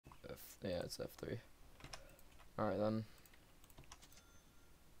Yeah, it's F3. Alright then.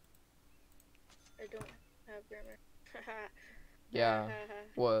 I don't have grammar. Yeah.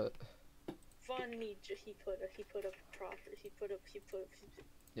 What? Funny.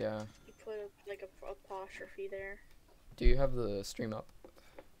 Yeah. He put up like a apostrophe there. Do you have the stream up?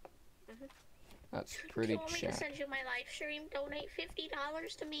 Mhm. That's pretty You want me to chat. send you my live stream? Donate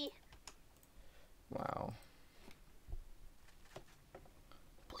 $50 to me. Wow.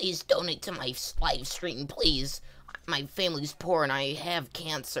 Please donate to my live stream, please. My family's poor and I have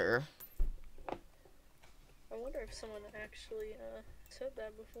cancer. I wonder if someone actually said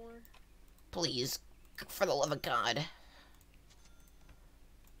that before. Please, for the love of God.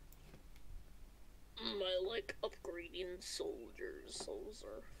 I like upgrading soldiers. Those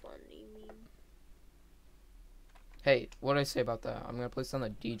are funny meme. Hey, what did I say about that? I'm gonna place on the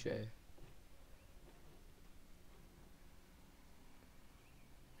DJ.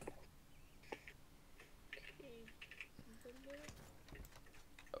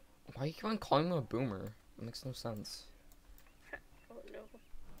 Why you keep on calling him a boomer? It makes no sense. Oh no.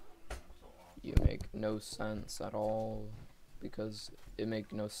 You make no sense at all. Because it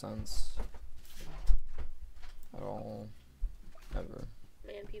make no sense. At all. Ever.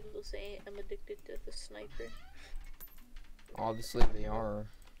 Man, people say I'm addicted to the sniper. Obviously they are.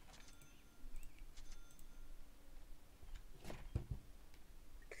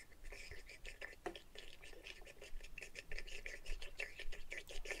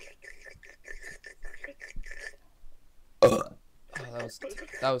 Oh,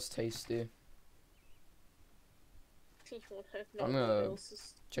 that was tasty. I'm gonna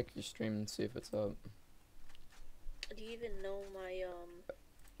check your stream and see if it's up. Do you even know my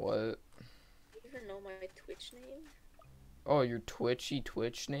What? Do you even know my Twitch name? Oh, your Twitch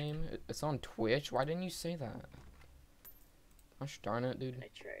name? It's on Twitch? Why didn't you say that? Gosh darn it, dude. I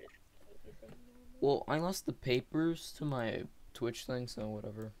tried it. Well, I lost the papers to my Twitch thing, so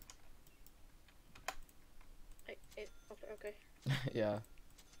whatever. Okay. Yeah.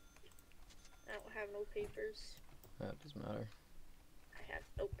 I don't have no papers. That doesn't matter. I have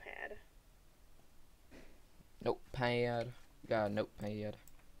notepad. Notepad. You got a notepad.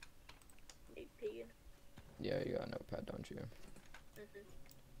 Notepad. Yeah, you got a notepad, don't you?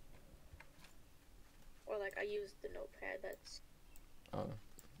 Or like I use the notepad that's. Oh,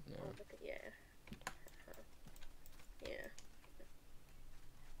 yeah. Yeah. Yeah.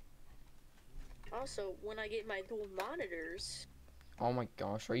 Also, when I get my dual monitors. Oh my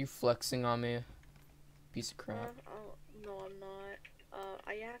gosh, are you flexing on me? Piece of crap. No, I'm not.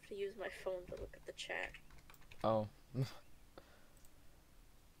 I have to use my phone to look at the chat. Oh.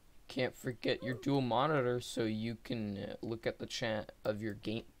 Can't forget your dual monitor so you can look at the chat of your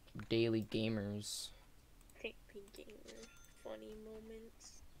daily gamers. Daily gamer. Funny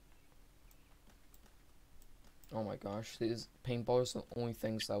moments. Oh my gosh, these paintballs are the only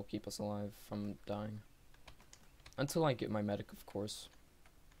things that will keep us alive from dying. Until I get my medic, of course.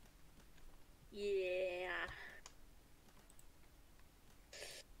 Yeah.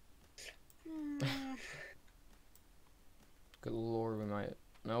 Good lord, we might.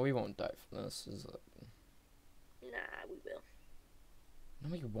 No, we won't die from this. Nah, we will. No,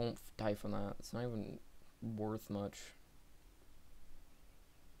 we won't die from that. It's not even worth much.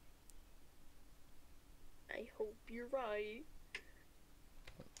 I hope you're right.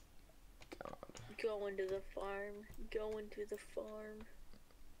 God. Going to the farm. Going to the farm.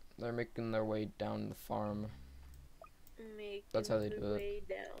 They're making their way down the farm. Making That's how they do it. way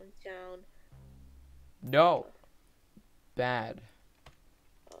downtown. No! Bad.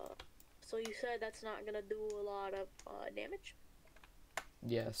 So you said that's not gonna do a lot of damage?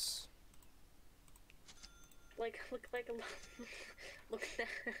 Yes. Look like a look that.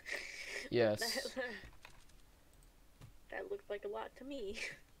 Yes. That looked like a lot to me.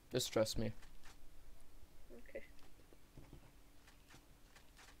 Just trust me. Okay.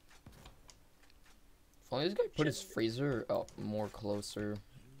 If only this guy put his freezer up more closer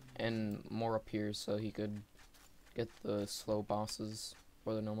and more up here so he could get the slow bosses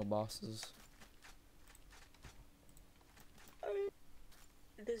or the normal bosses.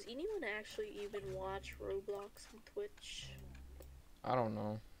 Does anyone actually even watch Roblox on Twitch? I don't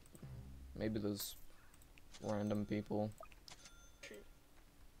know. Maybe those random people.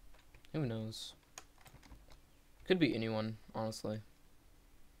 Who knows? Could be anyone, honestly.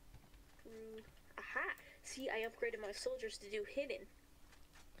 Aha! See, I upgraded my soldiers to do hidden.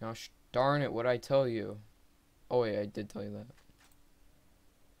 Gosh darn it, what'd I tell you? Oh wait, I did tell you that.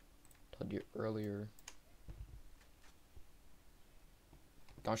 Told you earlier.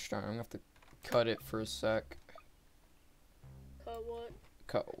 Gosh darn, I'm gonna have to cut it for a sec. Cut what?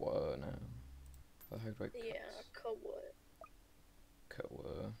 Cut what now? The heck do I cut? Yeah, cut what? Cut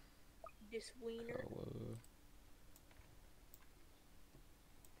what? This wiener. Cut what?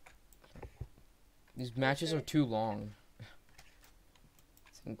 These matches are too long.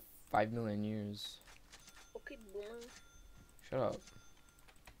 It's like 5 million years. Okay, boomer. Shut up.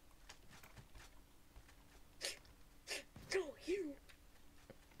 No, you.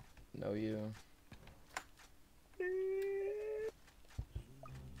 No, you.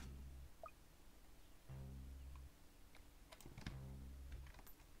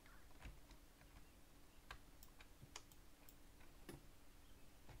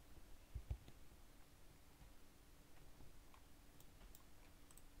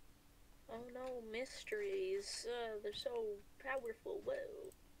 Oh no, mysteries. They're so powerful. Whoa.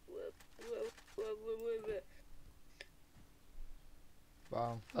 Whoa, whoa, whoa, whoa, whoa, whoa.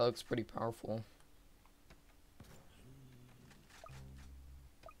 Wow, that looks pretty powerful.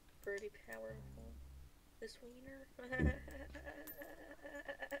 Pretty powerful. This wiener.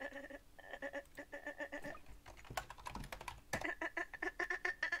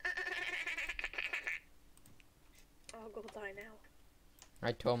 I'll go die now.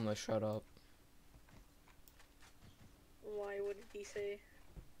 I told him to shut up. Why? What did he say?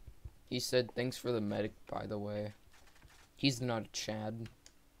 He said, thanks for the medic, by the way. He's not a Chad.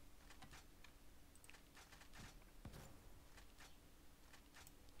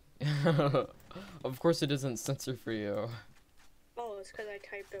 Of course it doesn't censor for you. Oh, it's because I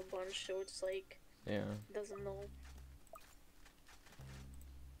typed a bunch, so it's like, Yeah. doesn't know.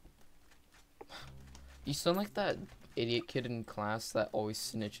 You sound like that idiot kid in class that always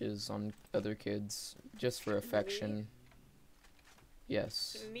snitches on other kids just for affection.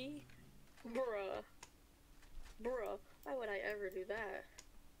 Yes. Me? Bruh. Bruh. Why would I ever do that?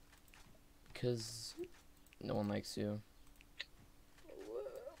 'Cause no one likes you.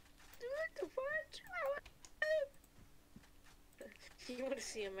 You want to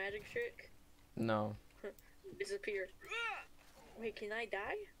see a magic trick? No. Disappeared. Wait, can I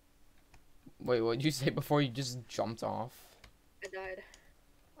die? Wait, what did you say before you just jumped off? I died.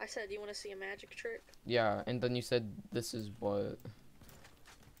 I said, you want to see a magic trick? Yeah, and then you said this is what?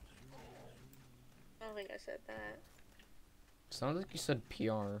 I don't think I said that. Sounds like you said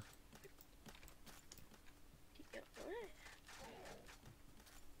PR. Yeah, what?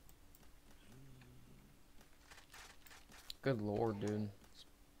 Good lord, dude.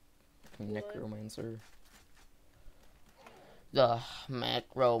 What? Necromancer. The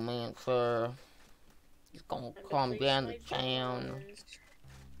macromancer. He's gonna I'm come place down my to town. Johns.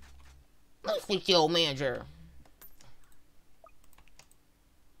 Let's fix your manager.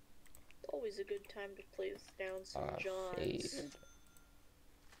 Always a good time to place down some Johns. Fade.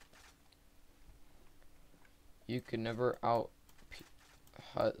 You can never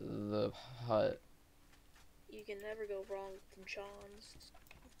hut the hut. You can never go wrong with Johns.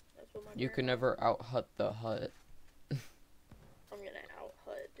 That's what my You can grandma- never out hut the hut. I'm gonna out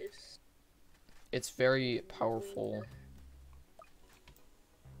hut this. It's very powerful.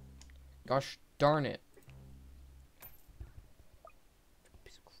 Gosh darn it.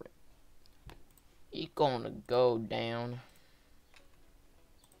 Piece of crap. He's gonna go down.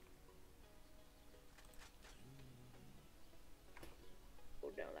 Go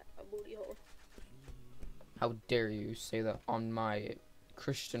down that booty hole. How dare you say that on my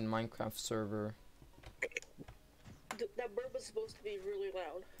Christian Minecraft server? That burp was supposed to be really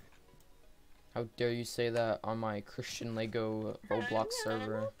loud. How dare you say that on my Christian Lego Roblox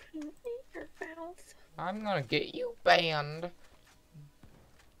server? I'm gonna get you banned.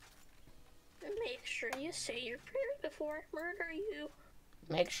 Make sure you say your prayers before I murder you.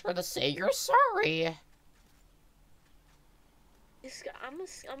 Make sure to say you're sorry. This guy, I'm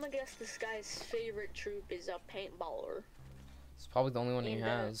gonna guess this guy's favorite troop is a paintballer. It's probably the only one he And,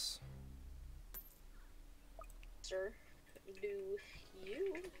 has. Sir, do you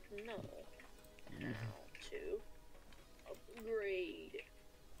know how to upgrade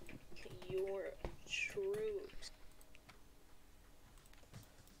your troops?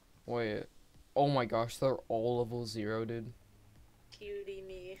 Wait. Oh my gosh, they're all level 0, dude. Cutie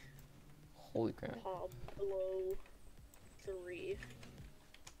me, Holy crap. Pablo 3.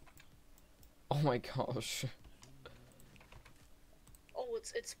 Oh my gosh. Oh,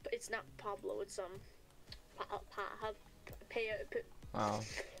 it's not Pablo. It's Wow.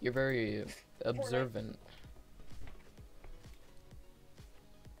 You're very observant.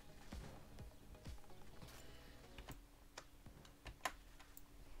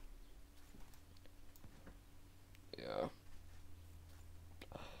 Yeah.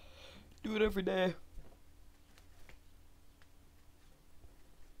 Do it every day.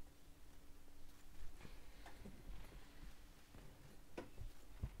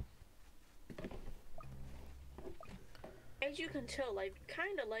 As you can tell, I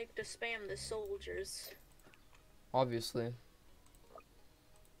kind of like to spam the soldiers. Obviously.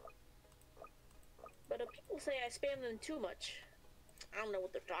 But people say I spam them too much. I don't know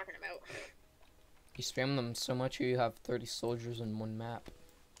what they're talking about. You spam them so much you have 30 soldiers in one map.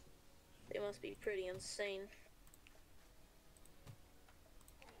 They must be pretty insane.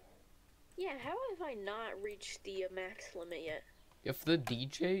 Yeah, how have I not reached the max limit yet? If the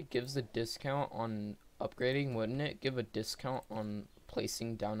DJ gives a discount on upgrading, wouldn't it give a discount on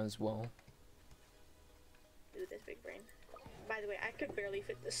placing down as well? Do this, big brain. By the way, I could barely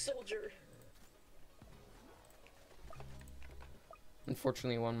fit this soldier.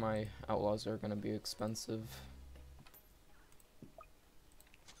 Unfortunately, one of my outlaws are gonna be expensive.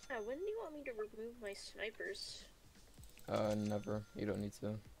 When do you want me to remove my snipers? Never. You don't need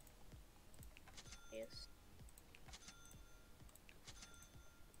to. Yes.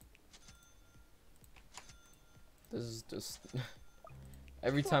 This is just...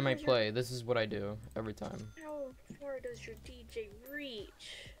 Every time I play, this is what I do. Every time. How far does your DJ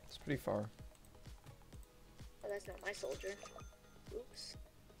reach? It's pretty far. Oh, that's not my soldier. Oops.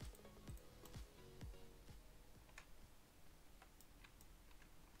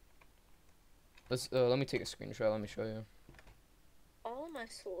 Let me take a screenshot. Let me show you. All my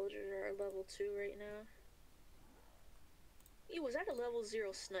soldiers are level 2 right now. Ew, was that a level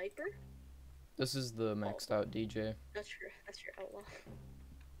 0 sniper? This is the maxed out DJ. That's your outlaw.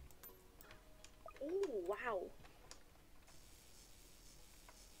 Ooh, wow.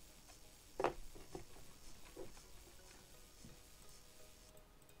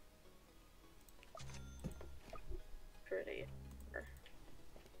 Pretty.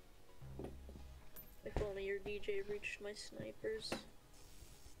 If only your DJ reached my snipers.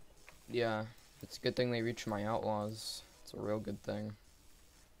 Yeah, it's a good thing they reach my outlaws. It's a real good thing.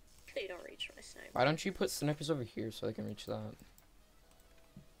 They don't reach my snipers. Why don't you put snipers over here so they can reach that?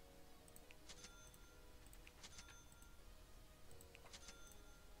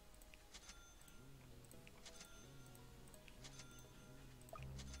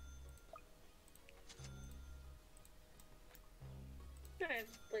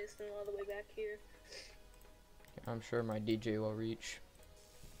 I've placed them all the way back here. I'm sure my DJ will reach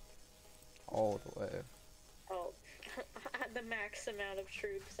all the way. Oh, the max amount of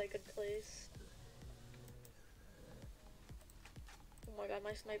troops I could place. Oh my god,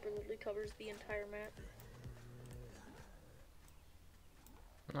 my sniper literally covers the entire map.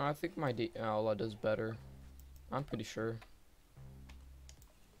 No, I think my outlaw does better. I'm pretty sure.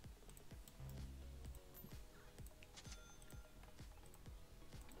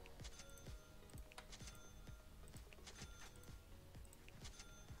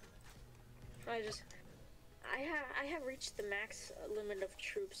 I have reached the max limit of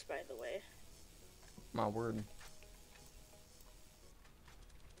troops, by the way. My word.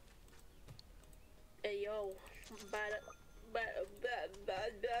 Hey yo,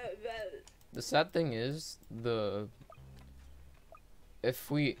 The sad thing is, if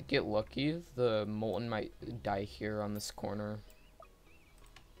we get lucky, the Molten might die here on this corner.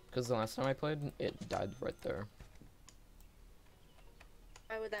 Because the last time I played, it died right there.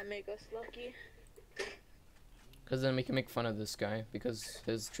 Why would that make us lucky? Because then we can make fun of this guy, because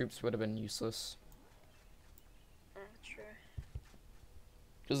his troops would have been useless. True.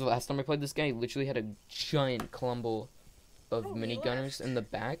 Because the last time I played this guy, he literally had a giant clumble of minigunners in the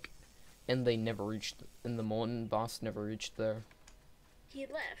back, and they never reached, and the Molten boss never reached there. He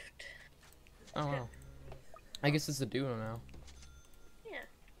left. Oh wow. I guess it's a duo now. Yeah.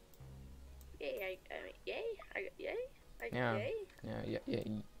 Yay, yay? Yeah.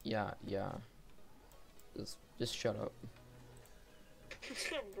 Yay? Yeah. Just shut up.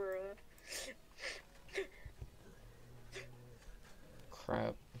 Bruh.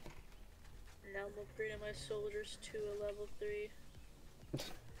 Crap. Now I'm upgrading my soldiers to a level 3.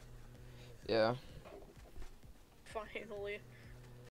 Yeah. Finally.